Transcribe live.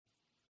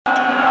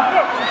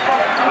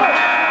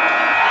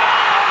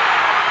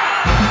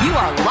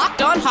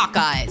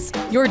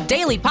Hawkeyes, your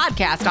daily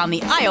podcast on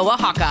the Iowa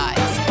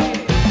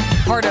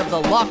Hawkeyes. Part of the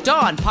Locked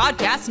On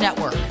Podcast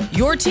Network,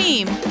 your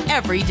team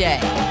every day.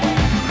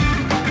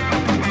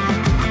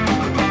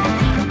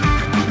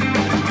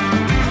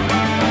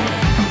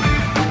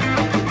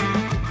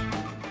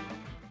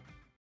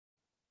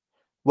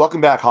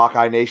 Welcome back,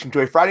 Hawkeye Nation, to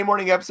a Friday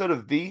morning episode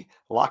of the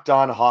Locked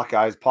On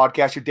Hawkeyes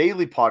podcast, your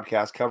daily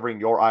podcast covering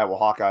your Iowa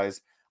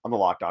Hawkeyes on the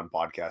Locked On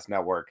Podcast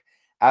Network.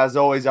 As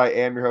always, I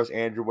am your host,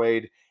 Andrew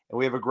Wade, and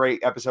we have a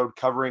great episode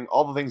covering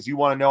all the things you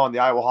want to know on the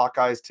Iowa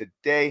Hawkeyes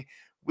today.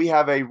 We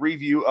have a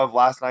review of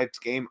last night's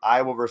game,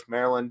 Iowa versus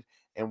Maryland,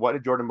 and what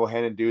did Jordan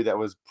Bohannon do that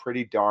was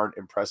pretty darn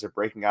impressive,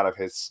 breaking out of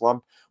his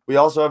slump. We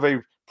also have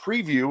a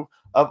preview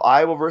of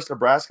Iowa versus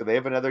Nebraska. They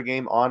have another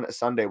game on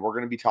Sunday. We're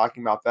going to be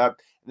talking about that.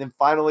 And then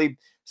finally,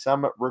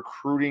 some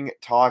recruiting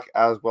talk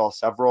as well.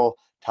 Several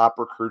top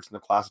recruits in the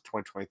class of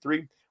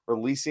 2023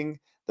 releasing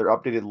their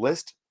updated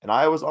list, and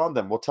Iowa's on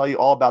them. We'll tell you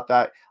all about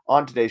that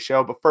on today's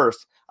show. But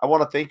first, I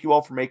want to thank you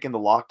all for making the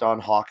Locked On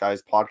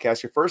Hawkeyes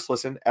podcast your first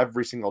listen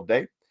every single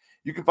day.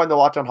 You can find the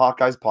Locked On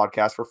Hawkeyes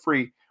podcast for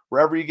free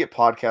wherever you get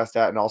podcasts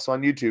at, and also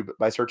on YouTube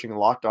by searching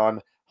Locked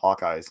On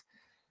Hawkeyes.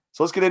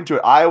 So let's get into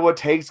it. Iowa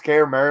takes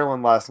care of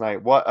Maryland last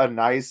night. What a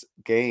nice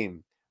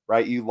game,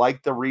 right? You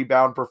like the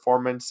rebound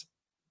performance.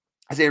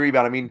 I say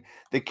rebound, I mean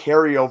the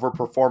carryover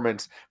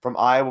performance from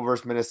Iowa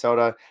versus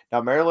Minnesota.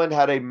 Now, Maryland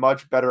had a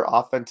much better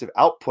offensive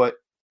output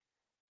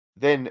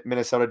than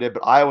Minnesota did,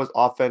 but Iowa's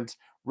offense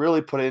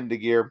really put it into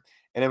gear,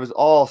 and it was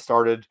all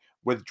started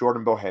with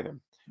Jordan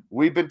Bohannon.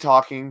 We've been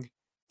talking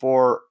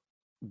for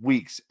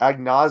weeks ad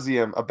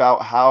nauseum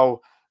about how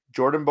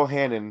Jordan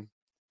Bohannon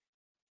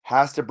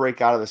has to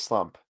break out of the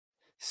slump.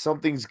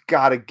 Something's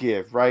got to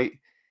give, right?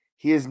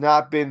 He has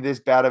not been this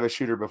bad of a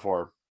shooter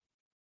before.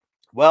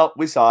 Well,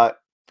 we saw it.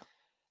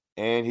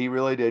 And he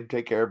really did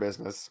take care of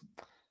business.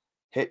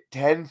 Hit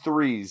 10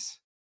 threes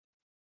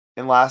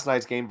in last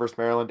night's game versus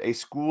Maryland, a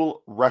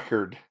school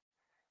record.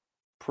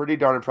 Pretty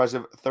darn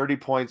impressive. 30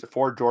 points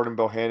for Jordan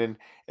Bohannon.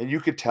 And you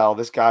could tell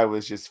this guy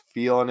was just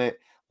feeling it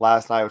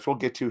last night, which we'll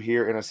get to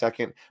here in a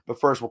second. But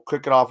first, we'll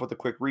kick it off with a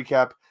quick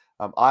recap.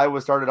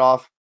 Iowa started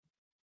off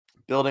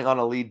building on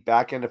a lead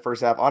back into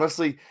first half.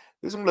 Honestly,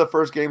 this is one of the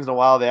first games in a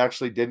while they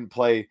actually didn't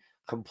play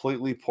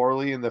completely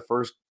poorly in the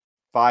first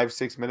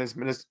 5-6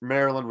 minutes.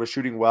 Maryland was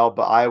shooting well,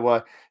 but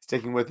Iowa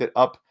sticking with it,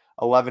 up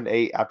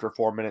 11-8 after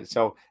 4 minutes.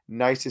 So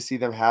nice to see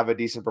them have a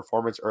decent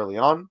performance early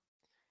on.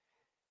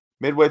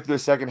 Midway through the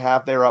second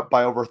half, they were up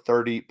by over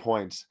 30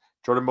 points.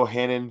 Jordan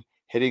Bohannon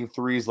hitting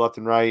threes left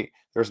and right.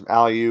 There's some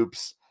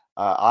alley-oops.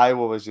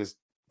 Iowa was just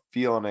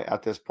feeling it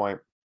at this point.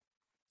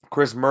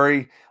 Chris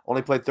Murray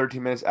only played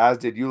 13 minutes, as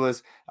did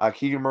Ulis.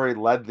 Keegan Murray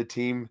led the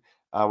team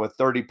with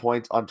 30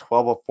 points on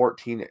 12 of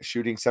 14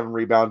 shooting, 7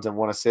 rebounds, and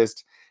 1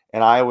 assist.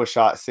 And Iowa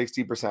shot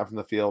 60% from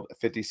the field,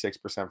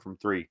 56% from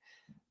three.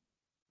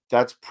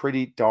 That's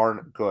pretty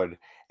darn good.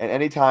 And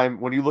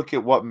anytime, when you look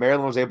at what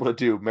Maryland was able to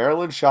do,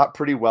 Maryland shot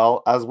pretty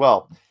well as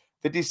well.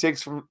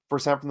 56%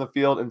 from the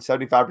field and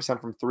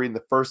 75% from three in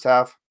the first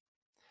half.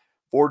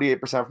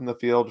 48% from the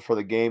field for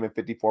the game and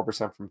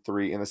 54% from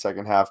three in the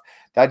second half.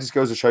 That just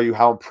goes to show you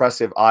how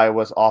impressive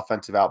Iowa's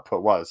offensive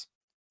output was.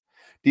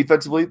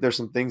 Defensively, there's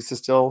some things to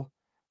still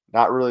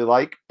not really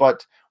like,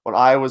 but when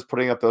Iowa's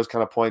putting up those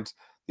kind of points,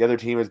 the other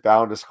team is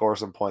bound to score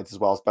some points as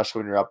well, especially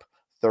when you're up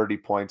 30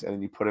 points and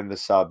then you put in the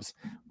subs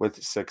with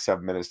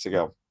 6-7 minutes to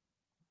go.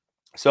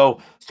 So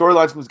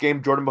storylines from this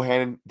game, Jordan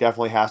Bohannon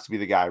definitely has to be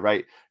the guy,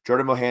 right?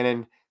 Jordan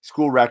Bohannon,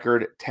 school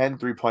record, 10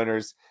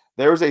 three-pointers.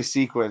 There was a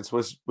sequence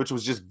which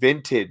was just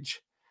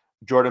vintage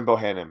Jordan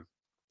Bohannon.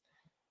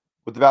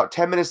 With about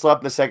 10 minutes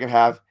left in the second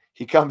half,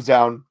 he comes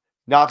down,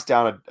 knocks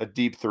down a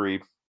deep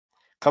three,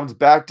 comes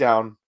back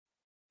down,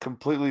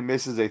 completely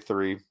misses a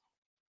three,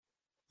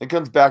 then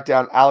comes back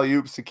down,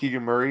 alley-oops to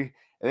Keegan Murray,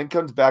 and then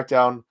comes back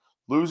down,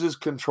 loses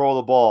control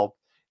of the ball,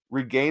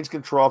 regains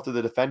control after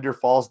the defender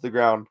falls to the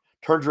ground,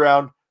 turns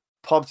around,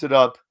 pumps it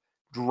up,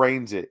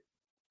 drains it.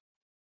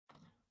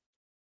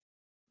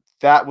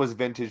 That was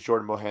vintage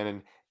Jordan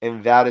Bohannon,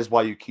 and that is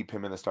why you keep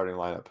him in the starting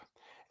lineup.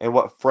 And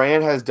what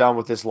Fran has done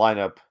with this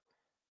lineup,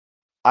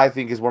 I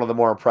think, is one of the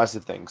more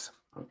impressive things.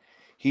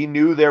 He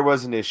knew there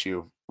was an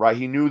issue, right?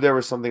 He knew there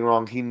was something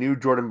wrong. He knew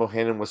Jordan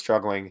Bohannon was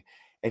struggling,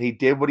 and he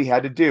did what he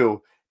had to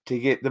do to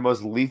get the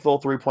most lethal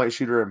three-point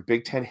shooter in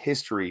Big Ten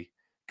history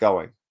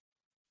going.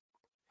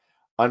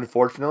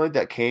 Unfortunately,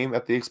 that came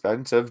at the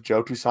expense of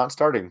Joe Toussaint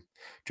starting.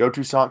 Joe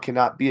Toussaint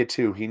cannot be a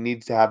two. He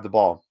needs to have the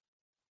ball.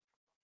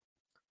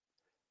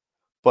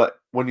 But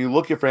when you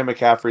look at Fran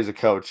McCaffery as a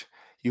coach,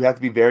 you have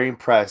to be very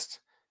impressed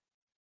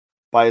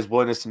by his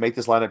willingness to make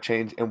this lineup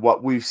change and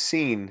what we've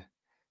seen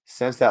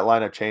since that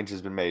lineup change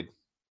has been made.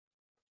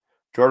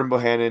 Jordan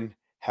Bohannon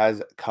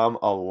has come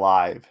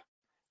alive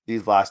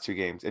these last two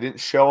games. It didn't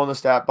show on the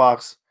stat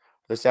box,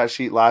 the stat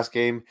sheet last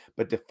game,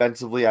 but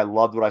defensively, I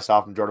loved what I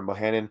saw from Jordan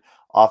Bohannon.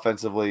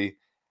 Offensively,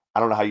 I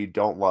don't know how you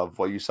don't love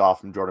what you saw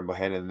from Jordan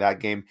Bohannon in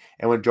that game.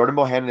 And when Jordan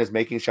Bohannon is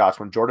making shots,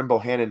 when Jordan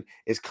Bohannon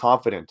is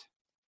confident,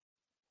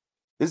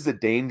 this is a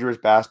dangerous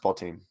basketball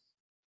team.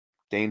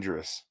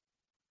 Dangerous.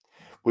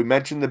 We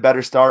mentioned the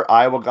better start.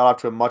 Iowa got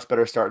off to a much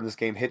better start in this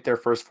game, hit their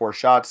first 4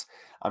 shots.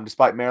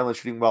 Despite Maryland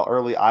shooting well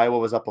early, Iowa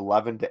was up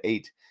 11-8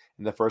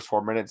 in the first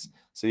 4 minutes.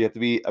 So you have to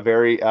be a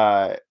very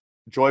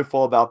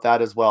joyful about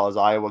that as well as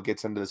Iowa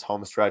gets into this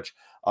home stretch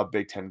of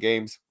Big Ten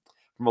games.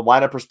 From a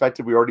lineup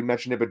perspective, we already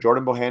mentioned it, but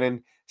Jordan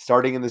Bohannon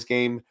starting in this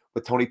game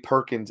with Tony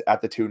Perkins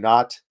at the 2,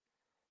 not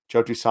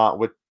Joe Toussaint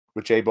with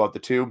Jabo at the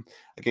 2.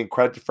 Again,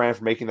 credit to Fran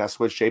for making that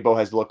switch. Jabo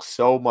has looked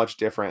so much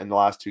different in the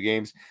last 2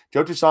 games.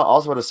 Joe Toussaint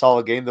also had a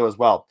solid game, though, as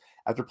well.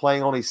 After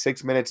playing only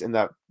 6 minutes in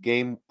that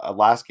game,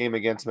 last game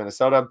against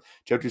Minnesota,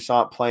 Joe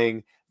Toussaint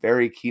playing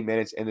very key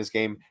minutes in this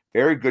game.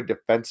 Very good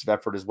defensive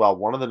effort as well.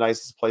 One of the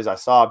nicest plays I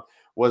saw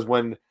was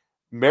when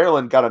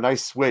Maryland got a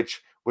nice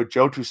switch with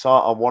Joe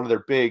Toussaint on one of their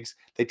bigs.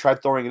 They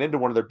tried throwing it into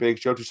one of their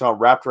bigs. Joe Toussaint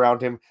wrapped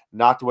around him,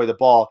 knocked away the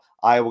ball.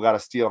 Iowa got a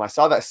steal. And I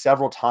saw that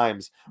several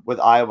times with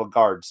Iowa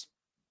guards.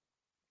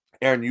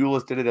 Aaron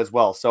Eulis did it as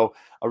well. So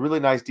a really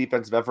nice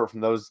defensive effort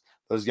from those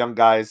young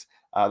guys,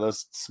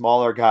 those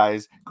smaller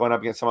guys going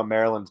up against some of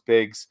Maryland's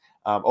bigs.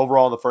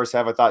 Overall, in the first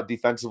half, I thought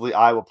defensively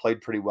Iowa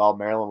played pretty well.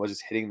 Maryland was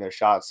just hitting their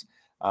shots.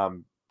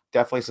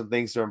 Definitely some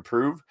things to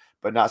improve,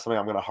 but not something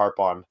I'm going to harp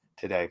on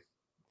today.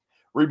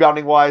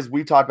 Rebounding wise,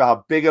 we talked about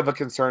how big of a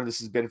concern this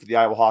has been for the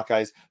Iowa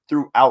Hawkeyes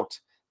throughout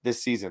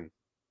this season.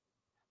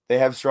 They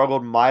have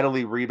struggled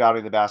mightily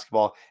rebounding the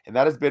basketball, and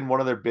that has been one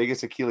of their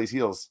biggest Achilles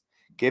heels,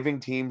 giving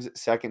teams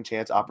second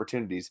chance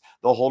opportunities.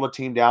 They'll hold a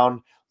team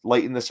down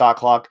late in the shot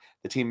clock.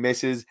 The team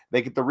misses.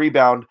 They get the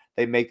rebound.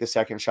 They make the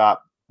second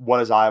shot.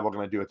 What is Iowa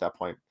going to do at that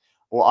point?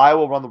 Well,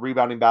 Iowa won the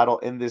rebounding battle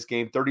in this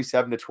game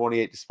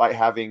 37-28, despite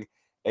having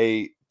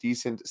a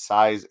decent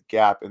size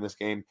gap in this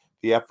game.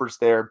 The effort's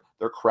there.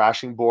 They're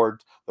crashing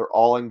boards. They're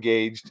all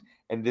engaged.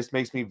 And this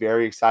makes me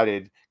very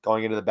excited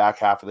going into the back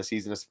half of the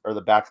season, or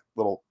the back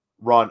little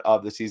run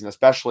of the season,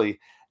 especially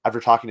after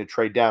talking to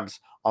Trey Demps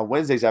on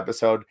Wednesday's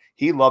episode.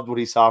 He loved what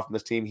he saw from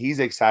this team. He's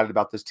excited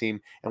about this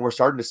team, and we're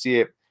starting to see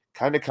it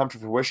kind of come to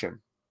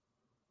fruition.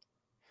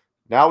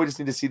 Now we just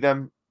need to see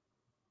them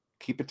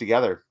keep it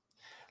together.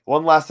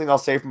 One last thing I'll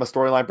say from a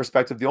storyline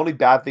perspective, the only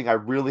bad thing I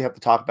really have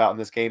to talk about in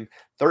this game,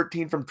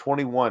 13 from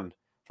 21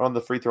 from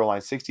the free throw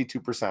line,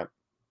 62%.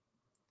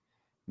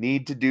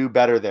 Need to do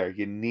better there.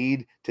 You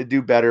need to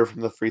do better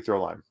from the free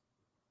throw line.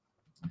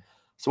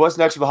 So what's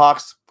next for the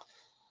Hawks?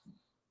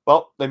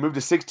 Well, they moved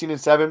to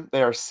 16-7.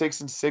 They are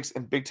 6-6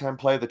 in Big Ten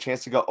play. The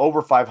chance to go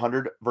over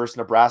 500 versus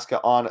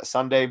Nebraska on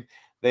Sunday.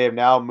 They have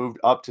now moved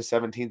up to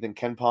 17th in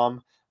KenPom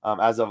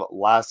as of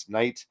last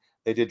night.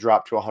 They did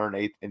drop to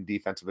 108th in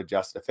defensive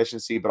adjusted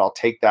efficiency, but I'll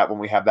take that when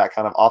we have that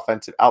kind of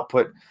offensive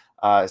output,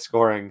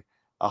 scoring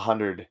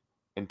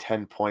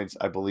 110 points,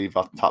 I believe,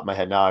 off the top of my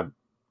head. Now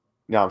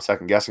I'm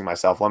second guessing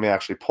myself. Let me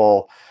actually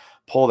pull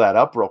that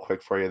up real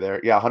quick for you there.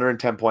 Yeah,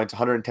 110 points,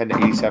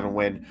 110-87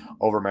 win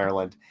over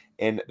Maryland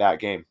in that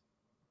game.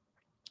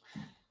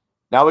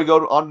 Now we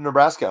go on to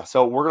Nebraska.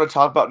 So we're going to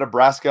talk about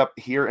Nebraska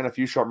here in a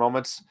few short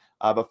moments.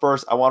 But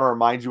first, I want to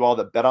remind you all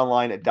that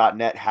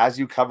betonline.net has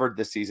you covered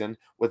this season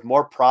with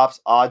more props,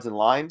 odds, and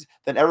lines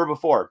than ever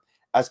before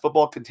as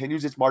football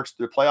continues its march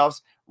through the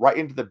playoffs right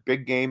into the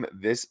big game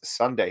this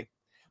Sunday.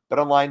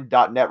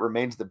 BetOnline.net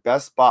remains the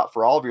best spot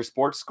for all of your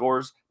sports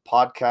scores,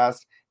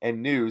 podcasts,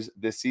 and news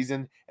this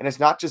season, and it's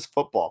not just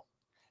football.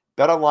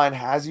 BetOnline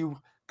has you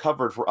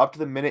covered for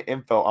up-to-the-minute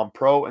info on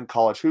pro and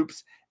college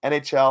hoops,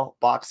 NHL,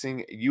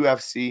 boxing,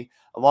 UFC,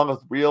 along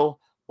with real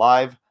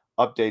live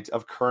updates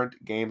of current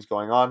games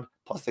going on.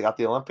 Plus, they got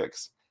the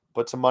Olympics.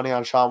 Put some money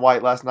on Shaun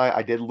White last night.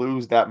 I did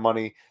lose that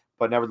money,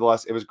 but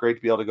nevertheless, it was great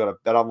to be able to go to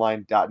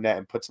betonline.net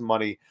and put some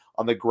money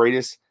on the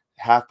greatest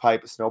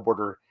half-pipe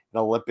snowboarder in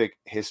Olympic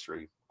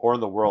history, or in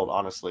the world,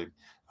 honestly.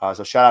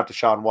 So shout out to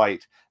Shaun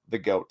White, the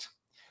GOAT.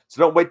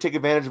 So don't wait to take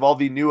advantage of all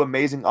the new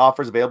amazing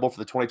offers available for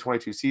the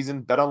 2022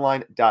 season.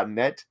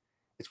 BetOnline.net.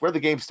 It's where the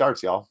game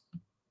starts, y'all.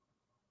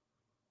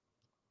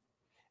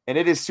 And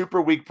it is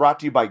Super Week brought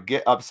to you by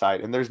Get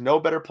Upside. And there's no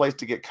better place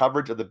to get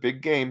coverage of the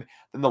big game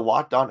than the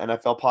Locked On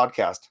NFL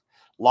podcast.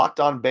 Locked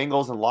On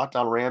Bengals and Locked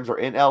On Rams are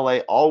in LA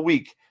all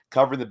week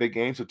covering the big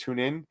game. So tune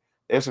in.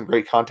 There's some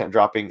great content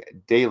dropping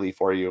daily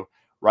for you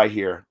right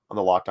here on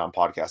the Locked On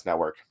Podcast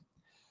Network.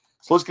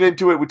 So let's get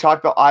into it. We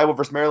talked about Iowa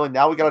versus Maryland.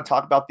 Now we got to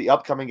talk about the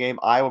upcoming game,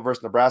 Iowa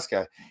versus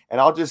Nebraska. And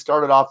I'll just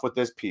start it off with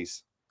this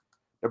piece.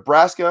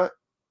 Nebraska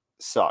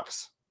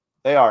sucks.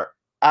 They are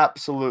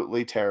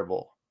absolutely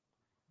terrible.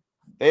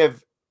 They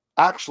have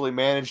actually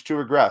managed to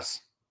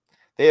regress.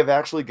 They have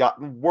actually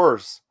gotten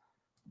worse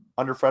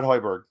under Fred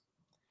Hoiberg.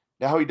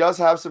 Now, he does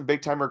have some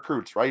big-time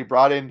recruits, right? He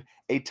brought in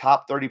a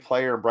top 30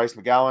 player in Bryce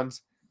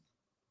McGowens.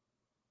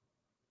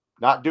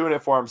 Not doing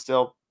it for him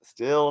still.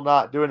 Still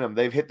not doing them.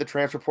 They've hit the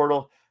transfer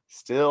portal.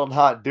 Still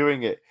not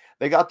doing it.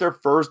 They got their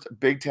first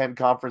Big Ten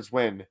Conference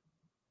win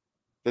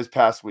this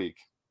past week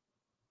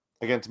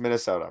against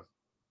Minnesota.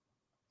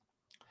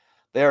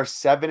 They are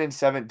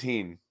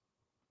 7-17.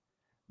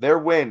 Their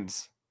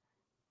wins,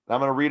 and I'm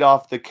going to read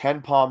off the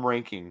KenPom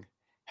ranking,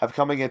 have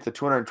come against the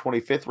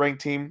 225th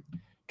ranked team,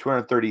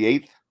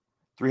 238th,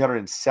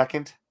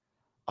 302nd,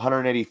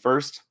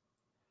 181st,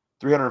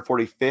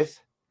 345th,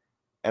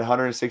 and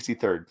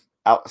 163rd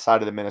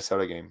outside of the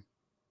Minnesota game.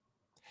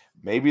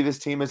 Maybe this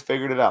team has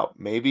figured it out.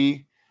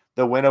 Maybe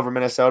the win over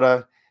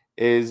Minnesota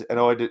is an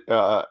ode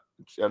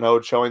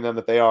showing them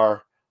that they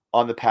are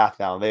on the path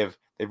now. They've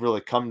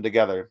really come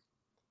together.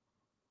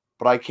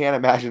 But I can't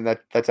imagine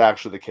that that's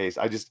actually the case.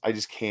 I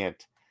just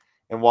can't.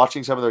 And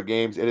watching some of their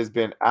games, it has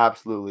been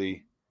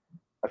absolutely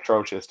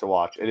atrocious to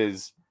watch. It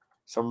is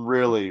some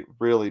really,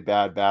 really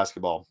bad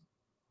basketball.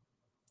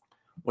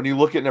 When you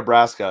look at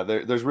Nebraska,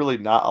 there's really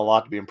not a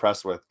lot to be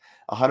impressed with.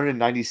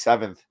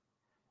 197th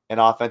in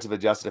offensive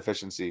adjusted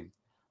efficiency,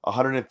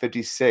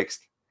 156th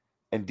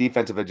in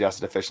defensive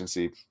adjusted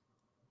efficiency.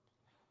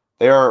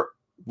 They are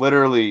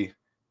literally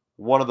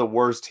one of the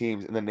worst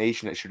teams in the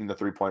nation at shooting the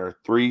three-pointer,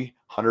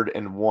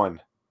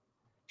 301,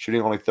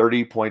 shooting only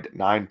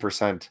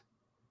 30.9%.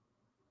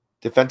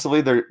 Defensively,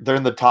 they're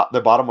in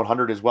the bottom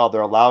 100 as well.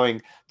 They're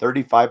allowing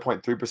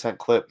 35.3%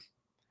 clip.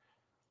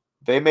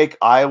 They make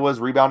Iowa's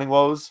rebounding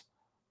woes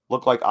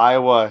look like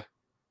Iowa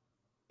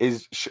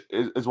is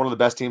one of the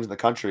best teams in the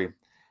country.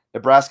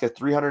 Nebraska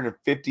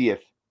 350th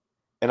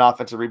in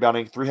offensive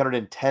rebounding,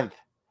 310th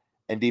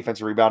in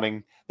defensive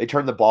rebounding. They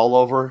turn the ball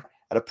over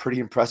at a pretty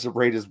impressive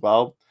rate as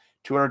well.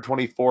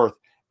 224th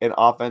in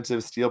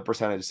offensive steal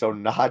percentage, so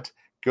not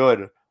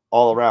good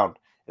all around.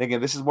 And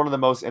again, this is one of the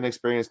most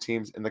inexperienced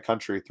teams in the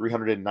country,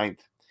 309th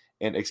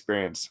in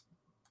experience.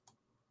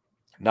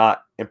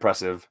 Not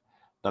impressive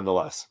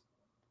nonetheless.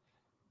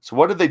 So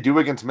what did they do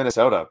against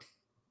Minnesota?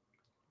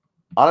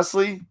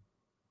 Honestly,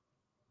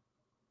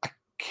 I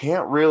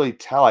can't really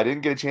tell. I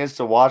didn't get a chance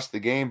to watch the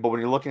game, but when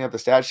you're looking at the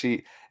stat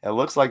sheet, it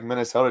looks like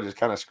Minnesota just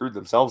kind of screwed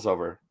themselves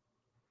over.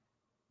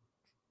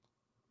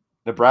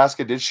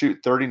 Nebraska did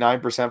shoot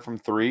 39% from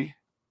three.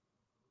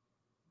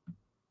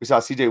 We saw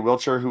CJ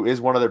Wilcher, who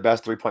is one of their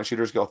best three-point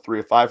shooters, go 3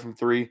 of 5 from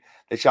three.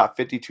 They shot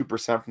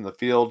 52% from the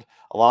field.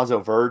 Alonzo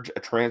Verge, a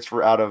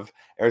transfer out of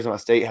Arizona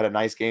State, had a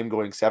nice game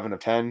going 7 of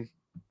 10.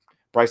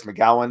 Bryce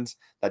McGowan's,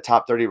 that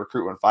top 30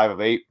 recruit, went 5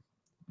 of 8.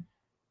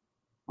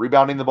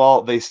 Rebounding the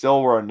ball, they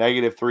still were a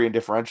 -3 in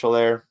differential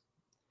there.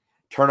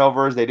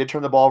 Turnovers, they did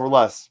turn the ball over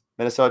less.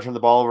 Minnesota turned the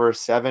ball over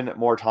 7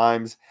 more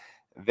times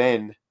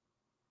than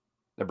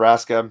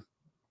Nebraska.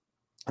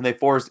 And they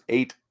forced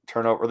 8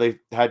 turnovers. They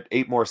had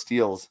 8 more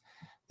steals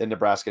than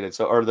Nebraska did,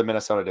 or the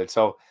Minnesota did.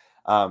 So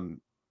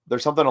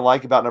there's something to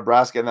like about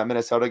Nebraska in that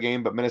Minnesota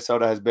game, but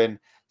Minnesota has been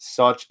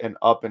such an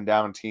up and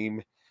down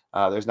team.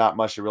 There's not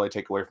much to really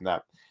take away from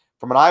that.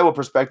 From an Iowa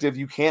perspective,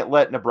 you can't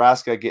let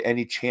Nebraska get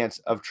any chance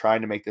of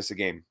trying to make this a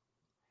game.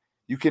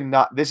 You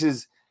cannot. This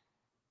is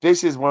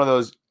one of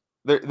those.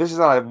 This is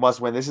not a must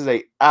win. This is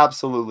a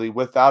absolutely,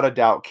 without a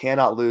doubt,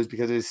 cannot lose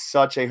because it is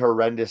such a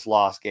horrendous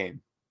loss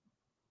game.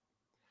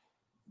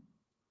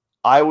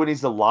 Iowa needs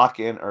to lock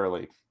in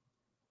early.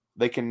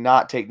 They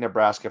cannot take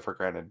Nebraska for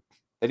granted.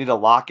 They need to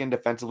lock in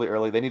defensively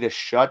early. They need to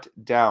shut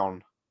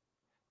down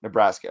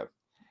Nebraska.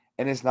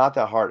 And it's not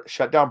that hard.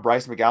 Shut down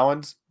Bryce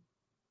McGowan's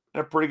in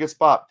a pretty good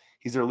spot.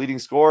 He's their leading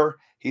scorer.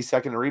 He's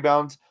second in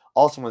rebounds.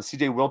 Also, when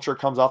CJ Wilcher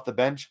comes off the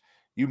bench,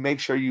 you make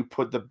sure you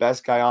put the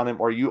best guy on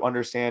him, or you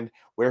understand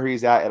where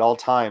he's at all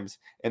times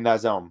in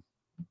that zone.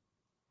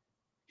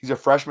 He's a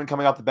freshman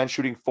coming off the bench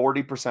shooting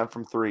 40%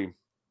 from three.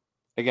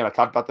 Again, I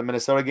talked about the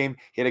Minnesota game.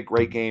 He had a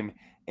great game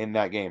in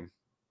that game.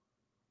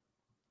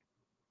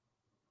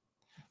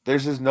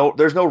 There's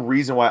no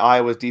reason why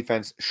Iowa's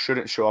defense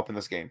shouldn't show up in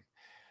this game.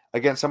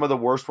 Against some of the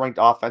worst ranked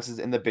offenses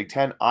in the Big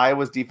Ten,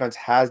 Iowa's defense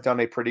has done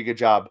a pretty good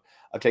job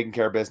of taking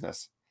care of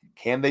business.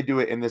 Can they do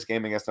it in this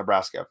game against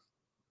Nebraska?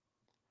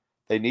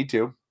 They need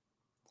to.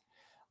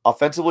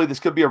 Offensively, this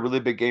could be a really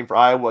big game for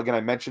Iowa. Again,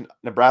 I mentioned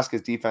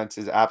Nebraska's defense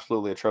is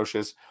absolutely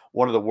atrocious.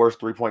 One of the worst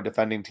three-point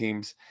defending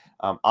teams.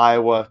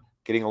 Iowa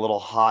getting a little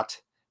hot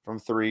from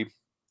three.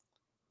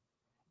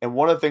 And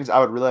one of the things I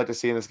would really like to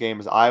see in this game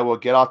is Iowa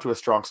get off to a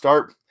strong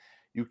start.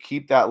 You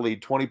keep that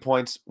lead, 20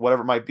 points,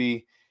 whatever it might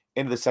be,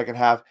 into the second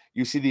half.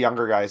 You see the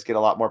younger guys get a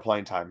lot more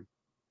playing time.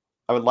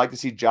 I would like to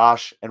see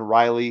Josh and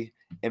Riley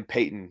and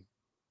Peyton.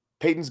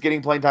 Peyton's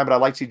getting playing time, but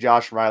I'd like to see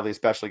Josh and Riley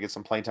especially get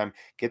some playing time.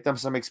 Get them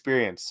some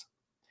experience.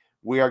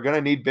 We are going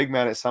to need big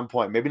men at some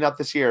point. Maybe not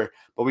this year,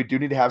 but we do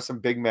need to have some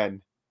big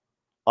men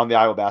on the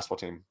Iowa basketball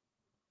team.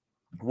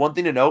 One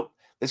thing to note,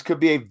 this could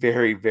be a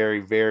very,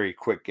 very, very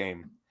quick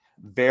game.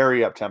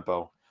 Very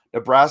up-tempo.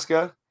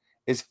 Nebraska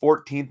is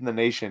 14th in the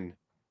nation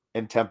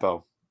in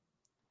tempo.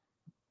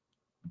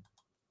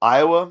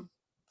 Iowa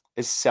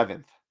is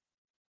 7th.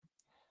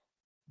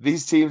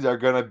 These teams are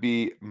going to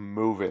be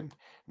moving.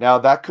 Now,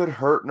 that could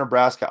hurt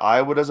Nebraska.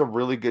 Iowa does a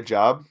really good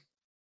job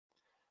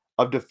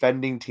of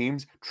defending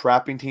teams,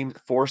 trapping teams,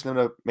 forcing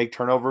them to make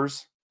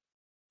turnovers,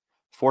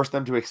 force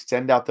them to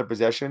extend out their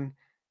possession.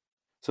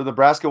 So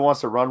Nebraska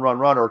wants to run,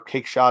 or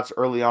take shots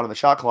early on in the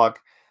shot clock.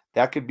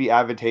 That could be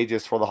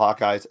advantageous for the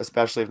Hawkeyes,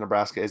 especially if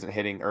Nebraska isn't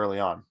hitting early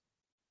on.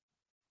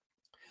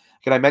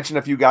 Can I mention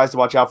a few guys to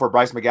watch out for?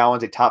 Bryce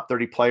McGowan's a top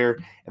 30 player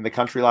in the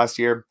country last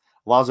year.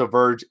 Alonzo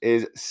Verge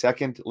is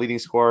second leading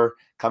scorer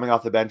coming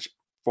off the bench,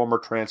 former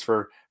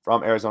transfer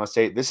from Arizona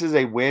State. This is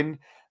a win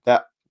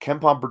that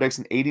KenPom predicts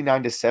an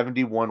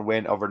 89-71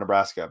 win over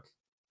Nebraska.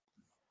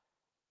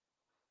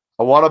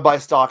 I want to buy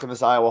stock in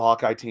this Iowa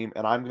Hawkeye team,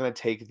 and I'm going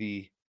to take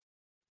the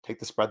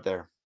spread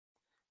there.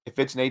 If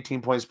it's an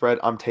 18-point spread,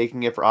 I'm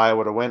taking it for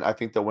Iowa to win. I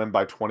think they'll win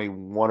by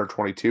 21 or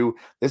 22.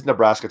 This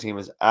Nebraska team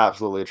is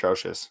absolutely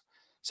atrocious.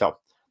 So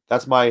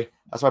that's my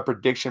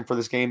prediction for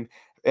this game.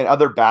 In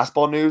other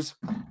basketball news,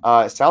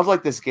 it sounds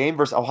like this game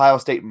versus Ohio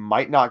State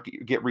might not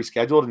get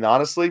rescheduled, and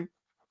honestly,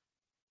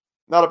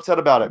 not upset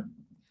about it.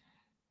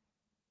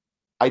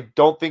 I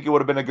don't think it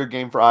would have been a good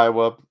game for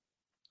Iowa.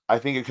 I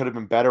think it could have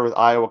been better with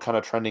Iowa kind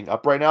of trending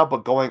up right now,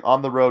 but going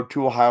on the road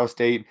to Ohio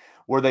State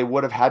where they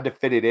would have had to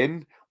fit it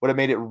in would have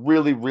made it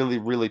really, really,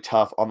 really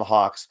tough on the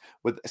Hawks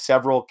with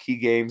several key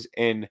games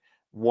in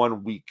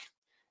 1 week.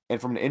 And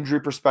from an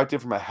injury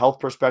perspective, from a health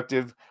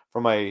perspective,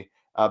 from a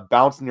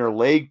bounce in your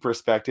leg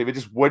perspective, it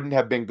just wouldn't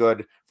have been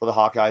good for the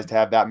Hawkeyes to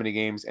have that many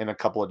games in a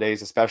couple of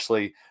days,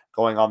 especially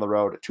going on the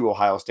road to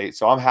Ohio State.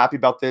 So I'm happy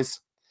about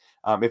this.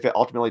 If it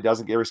ultimately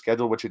doesn't get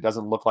rescheduled, which it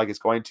doesn't look like it's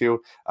going to.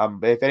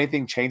 But if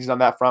anything changes on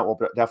that front, we'll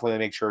definitely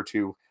make sure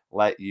to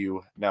let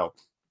you know.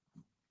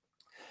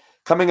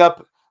 Coming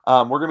up,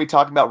 we're going to be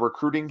talking about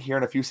recruiting here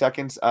in a few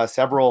seconds.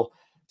 Several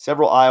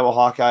Iowa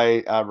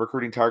Hawkeye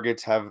recruiting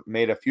targets have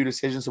made a few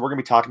decisions, so we're going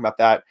to be talking about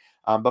that.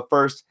 But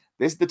first,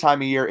 this is the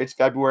time of year. It's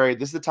February.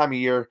 This is the time of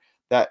year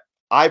that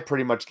I've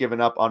pretty much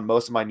given up on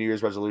most of my New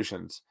Year's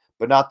resolutions,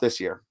 but not this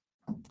year.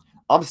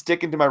 I'm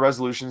sticking to my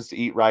resolutions to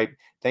eat right,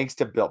 thanks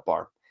to Built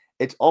Bar.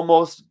 It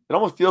almost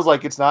feels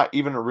like it's not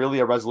even really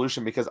a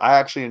resolution because I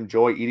actually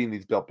enjoy eating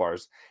these Built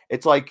Bars.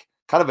 It's like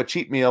kind of a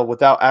cheat meal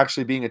without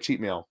actually being a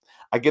cheat meal.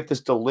 I get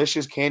this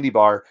delicious candy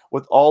bar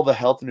with all the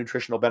health and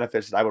nutritional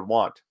benefits that I would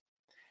want.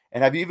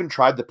 And have you even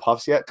tried the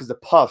puffs yet? Because the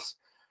puffs,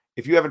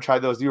 if you haven't tried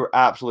those, you are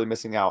absolutely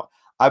missing out.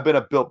 I've been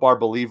a Built Bar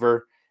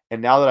believer,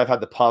 and now that I've had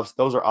the puffs,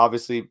 those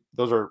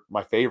are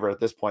my favorite at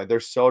this point.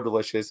 They're so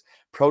delicious.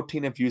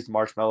 Protein infused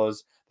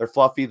marshmallows. They're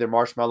fluffy, they're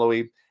marshmallowy,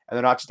 and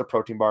they're not just a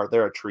protein bar,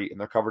 they're a treat, and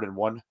they're covered in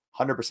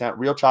 100%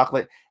 real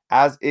chocolate,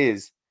 as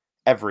is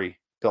every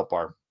Built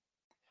Bar.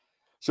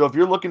 So if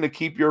you're looking to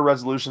keep your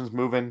resolutions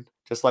moving,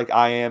 just like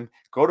I am,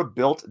 go to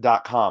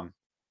built.com.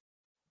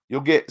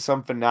 You'll get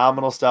some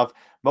phenomenal stuff.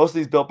 Most of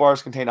these Built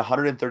Bars contain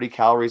 130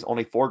 calories,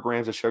 only 4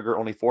 grams of sugar,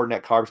 only 4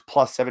 net carbs,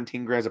 plus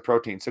 17 grams of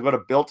protein. So go to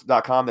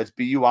built.com, that's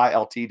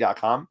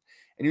BUILT.com,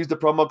 and use the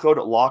promo code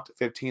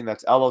LOCKED15,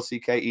 that's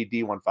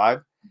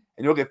LOCKED15,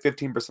 and you'll get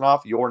 15%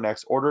 off your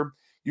next order.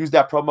 Use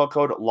that promo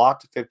code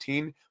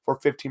LOCKED15 for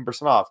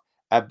 15% off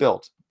at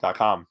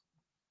built.com.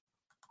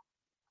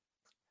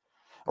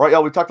 All right,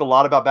 y'all, we've talked a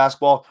lot about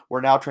basketball.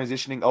 We're now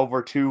transitioning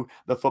over to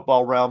the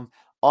football realm.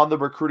 On the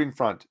recruiting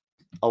front,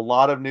 a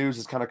lot of news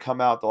has kind of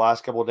come out the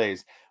last couple of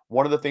days.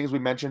 One of the things we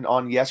mentioned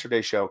on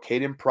yesterday's show,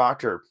 Caden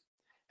Proctor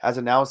has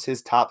announced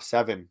his top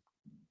 7.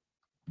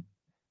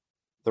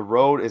 The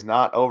road is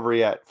not over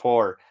yet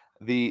for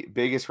the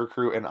biggest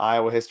recruit in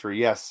Iowa history.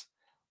 Yes,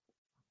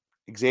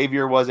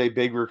 Xavier was a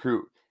big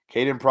recruit.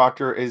 Caden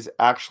Proctor is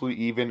actually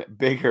even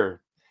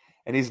bigger.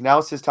 And he's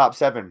announced his top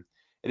 7.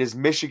 It is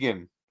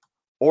Michigan,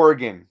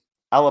 Oregon,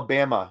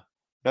 Alabama,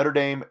 Notre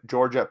Dame,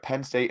 Georgia,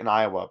 Penn State, and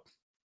Iowa.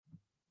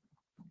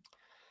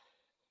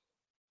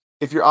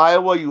 If you're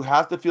Iowa, you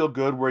have to feel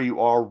good where you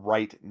are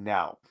right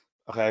now.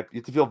 Okay? You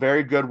have to feel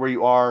very good where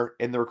you are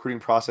in the recruiting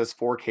process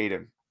for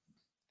Caden.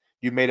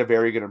 You made a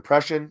very good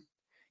impression.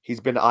 He's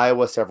been to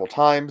Iowa several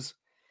times.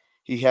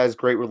 He has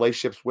great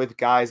relationships with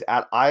guys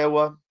at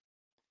Iowa.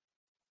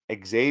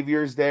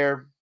 Xavier's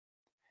there.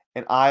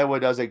 And Iowa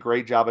does a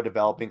great job of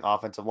developing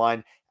offensive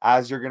line,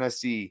 as you're going to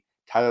see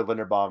Tyler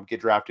Linderbaum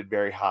get drafted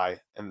very high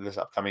in this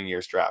upcoming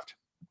year's draft.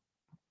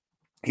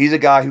 He's a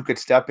guy who could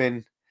step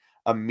in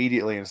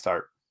immediately and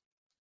start.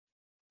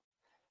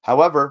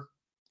 However,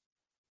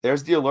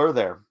 there's the allure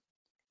there.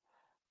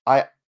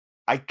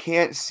 I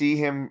can't see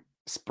him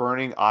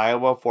spurning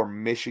Iowa for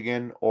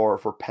Michigan or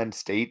for Penn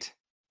State.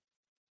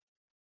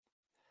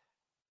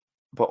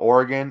 But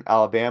Oregon,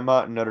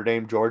 Alabama, Notre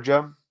Dame,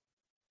 Georgia,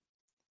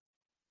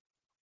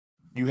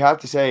 you have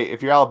to say,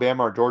 if you're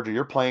Alabama or Georgia,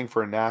 you're playing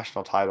for a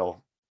national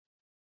title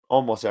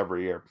almost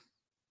every year.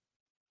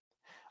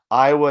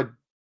 Iowa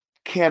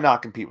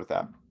cannot compete with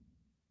that.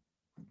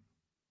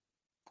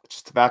 It's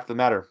just the fact of the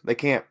matter. They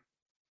can't.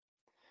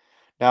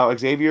 Now,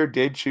 Xavier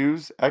did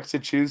choose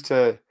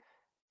to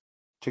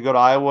go to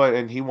Iowa,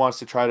 and he wants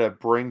to try to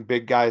bring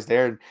big guys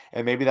there,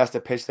 and maybe that's the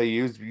pitch they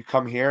use. You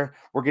come here,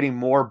 we're getting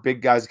more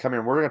big guys coming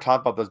in. We're going to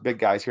talk about those big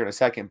guys here in a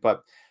second,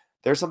 but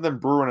there's something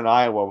brewing in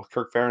Iowa with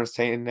Kirk Ferentz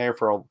staying there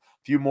for a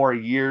few more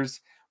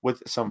years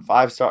with some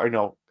 5-star,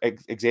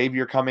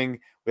 Xavier coming.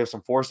 We have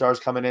some 4-stars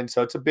coming in,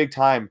 so it's a big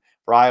time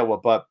for Iowa,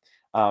 but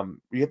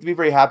you have to be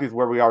very happy with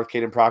where we are with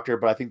Caden Proctor,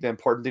 but I think the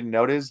important thing to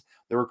note is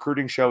the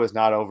recruiting show is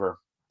not over.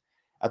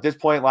 At this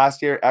point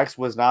last year, X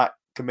was not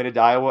committed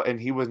to Iowa,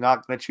 and he was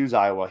not going to choose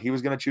Iowa. He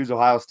was going to choose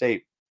Ohio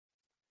State.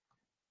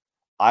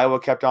 Iowa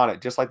kept on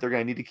it, just like they're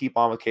going to need to keep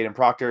on with Caden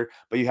Proctor,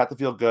 but you have to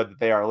feel good that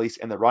they are at least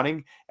in the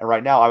running, and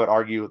right now I would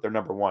argue they're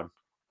number 1.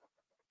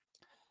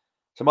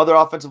 Some other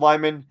offensive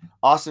linemen,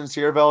 Austin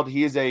Sierveld,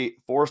 he is a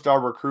 4-star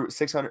recruit,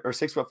 6'5",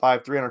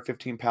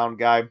 315-pound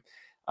guy.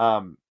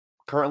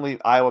 Currently,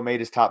 Iowa made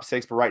his top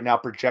 6, but right now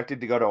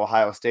projected to go to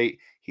Ohio State.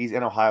 He's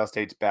in Ohio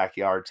State's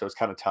backyard, so it's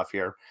kind of tough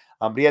here.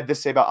 But he had this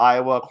to say about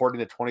Iowa, according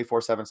to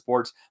 24/7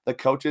 Sports, the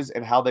coaches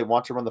and how they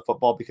want to run the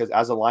football, because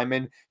as a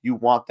lineman, you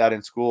want that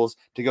in schools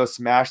to go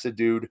smash the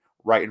dude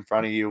right in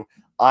front of you.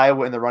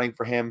 Iowa in the running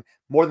for him,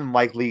 more than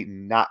likely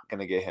not going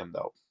to get him,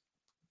 though.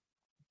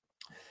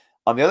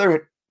 On the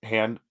other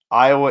hand,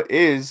 Iowa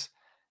is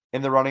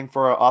in the running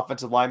for an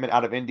offensive lineman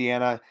out of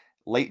Indiana,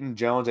 Leighton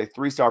Jones, a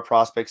 3-star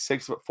prospect,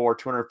 6'4",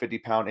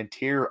 250-pound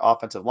interior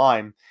offensive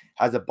line,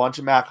 has a bunch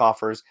of MAC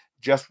offers,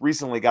 just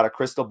recently got a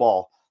crystal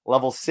ball,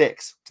 level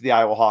 6 to the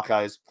Iowa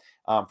Hawkeyes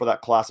for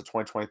that class of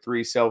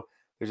 2023. So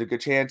there's a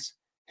good chance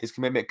his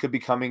commitment could be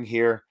coming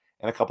here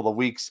in a couple of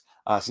weeks.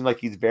 Seems like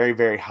he's very,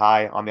 very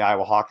high on the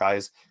Iowa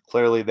Hawkeyes.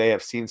 Clearly, they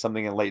have seen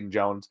something in Leighton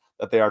Jones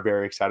that they are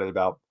very excited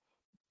about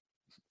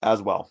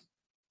as well.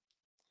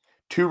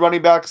 2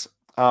 running backs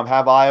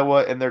have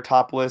Iowa in their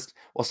top list.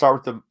 We'll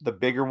start with the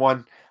bigger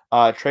one.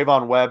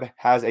 Trayvon Webb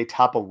has a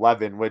top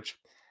 11, which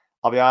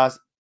I'll be honest,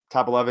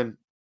 top 11,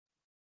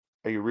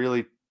 are you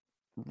really,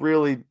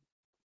 really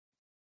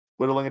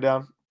whittling it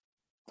down?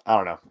 I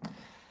don't know.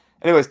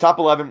 Anyways, top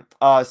 11,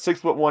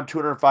 6'1",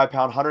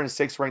 205-pound,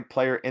 106 ranked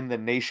player in the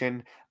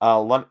nation,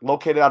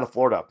 located out of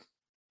Florida.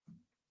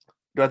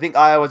 Do I think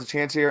Iowa has a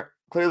chance here?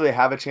 Clearly they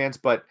have a chance,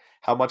 but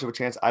how much of a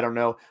chance, I don't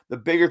know. The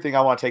bigger thing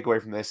I want to take away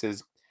from this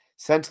is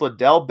since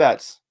Liddell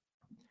Betts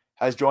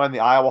has joined the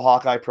Iowa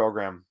Hawkeye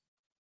program,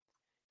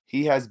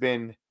 he has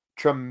been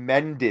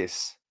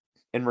tremendous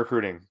in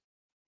recruiting.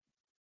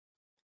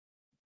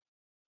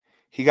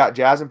 He got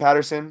Jasmine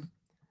Patterson,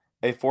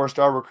 a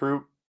 4-star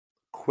recruit,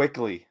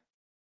 quickly.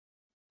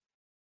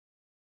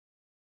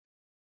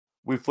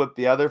 We flipped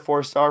the other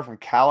 4-star from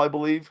Cal, I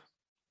believe.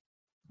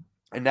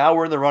 And now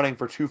we're in the running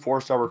for 2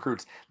 4-star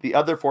recruits. The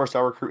other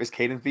 4-star recruit is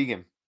Caden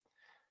Fegan,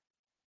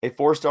 a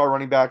 4-star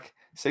running back,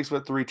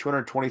 6'3",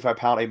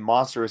 225-pound, a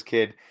monstrous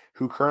kid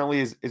who currently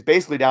is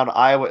basically down to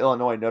Iowa,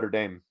 Illinois, Notre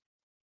Dame.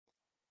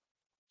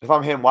 If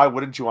I'm him, why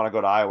wouldn't you want to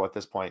go to Iowa at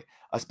this point?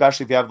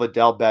 Especially if you have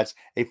Liddell Betts,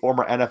 a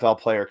former NFL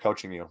player,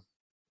 coaching you.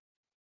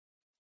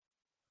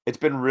 It's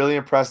been really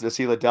impressive to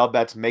see Liddell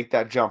Betts make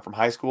that jump from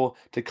high school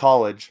to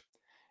college,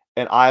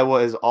 and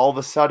Iowa is all of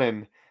a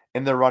sudden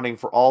in the running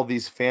for all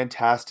these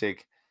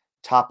fantastic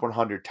top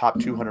 100, top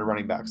 200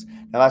 running backs.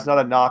 Now, that's not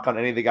a knock on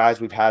any of the guys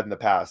we've had in the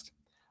past.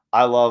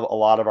 I love a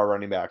lot of our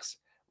running backs,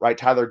 right?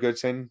 Tyler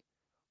Goodson,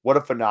 what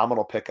a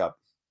phenomenal pickup,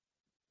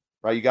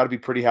 right? You got to be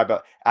pretty happy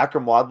about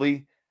Akram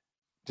Wadley,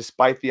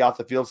 despite the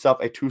off-the-field stuff,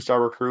 a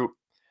 2-star recruit.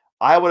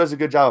 Iowa does a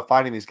good job of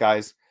finding these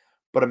guys,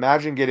 but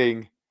imagine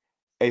getting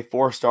a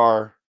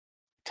 4-star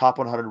top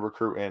 100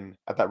 recruit in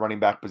at that running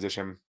back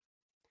position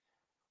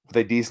with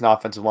a decent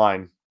offensive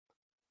line.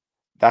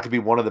 That could be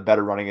one of the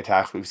better running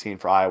attacks we've seen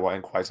for Iowa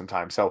in quite some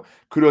time. So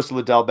kudos to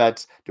Liddell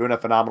Betts, doing a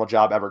phenomenal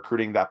job at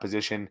recruiting that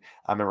position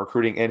and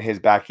recruiting in his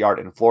backyard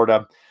in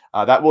Florida.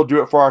 That will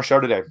do it for our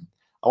show today.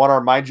 I want to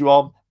remind you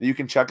all that you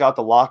can check out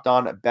the Locked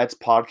On Bets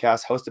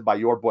podcast hosted by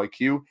your boy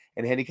Q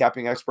and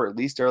handicapping expert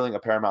Lee Sterling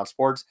of Paramount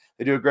Sports.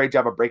 They do a great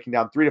job of breaking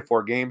down 3 to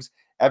 4 games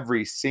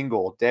every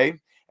single day,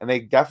 and they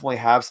definitely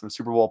have some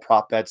Super Bowl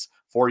prop bets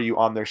for you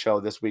on their show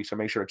this week, so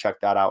make sure to check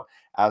that out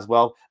as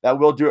well. That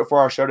will do it for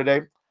our show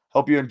today.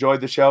 Hope you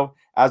enjoyed the show.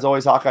 As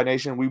always, Hawkeye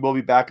Nation, we will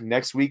be back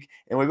next week,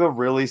 and we have a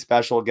really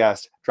special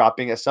guest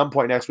dropping at some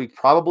point next week,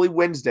 probably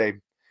Wednesday.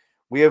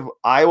 We have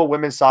Iowa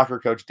women's soccer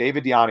coach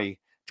David Diani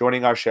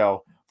joining our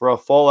show for a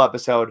full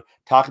episode,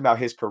 talking about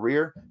his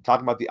career,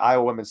 talking about the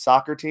Iowa women's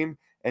soccer team,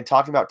 and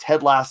talking about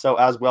Ted Lasso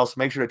as well. So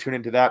make sure to tune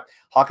into that.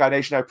 Hawkeye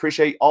Nation, I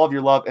appreciate all of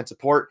your love and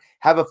support.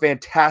 Have a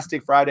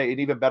fantastic Friday and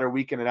even better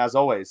weekend. And as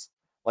always,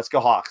 let's go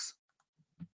Hawks.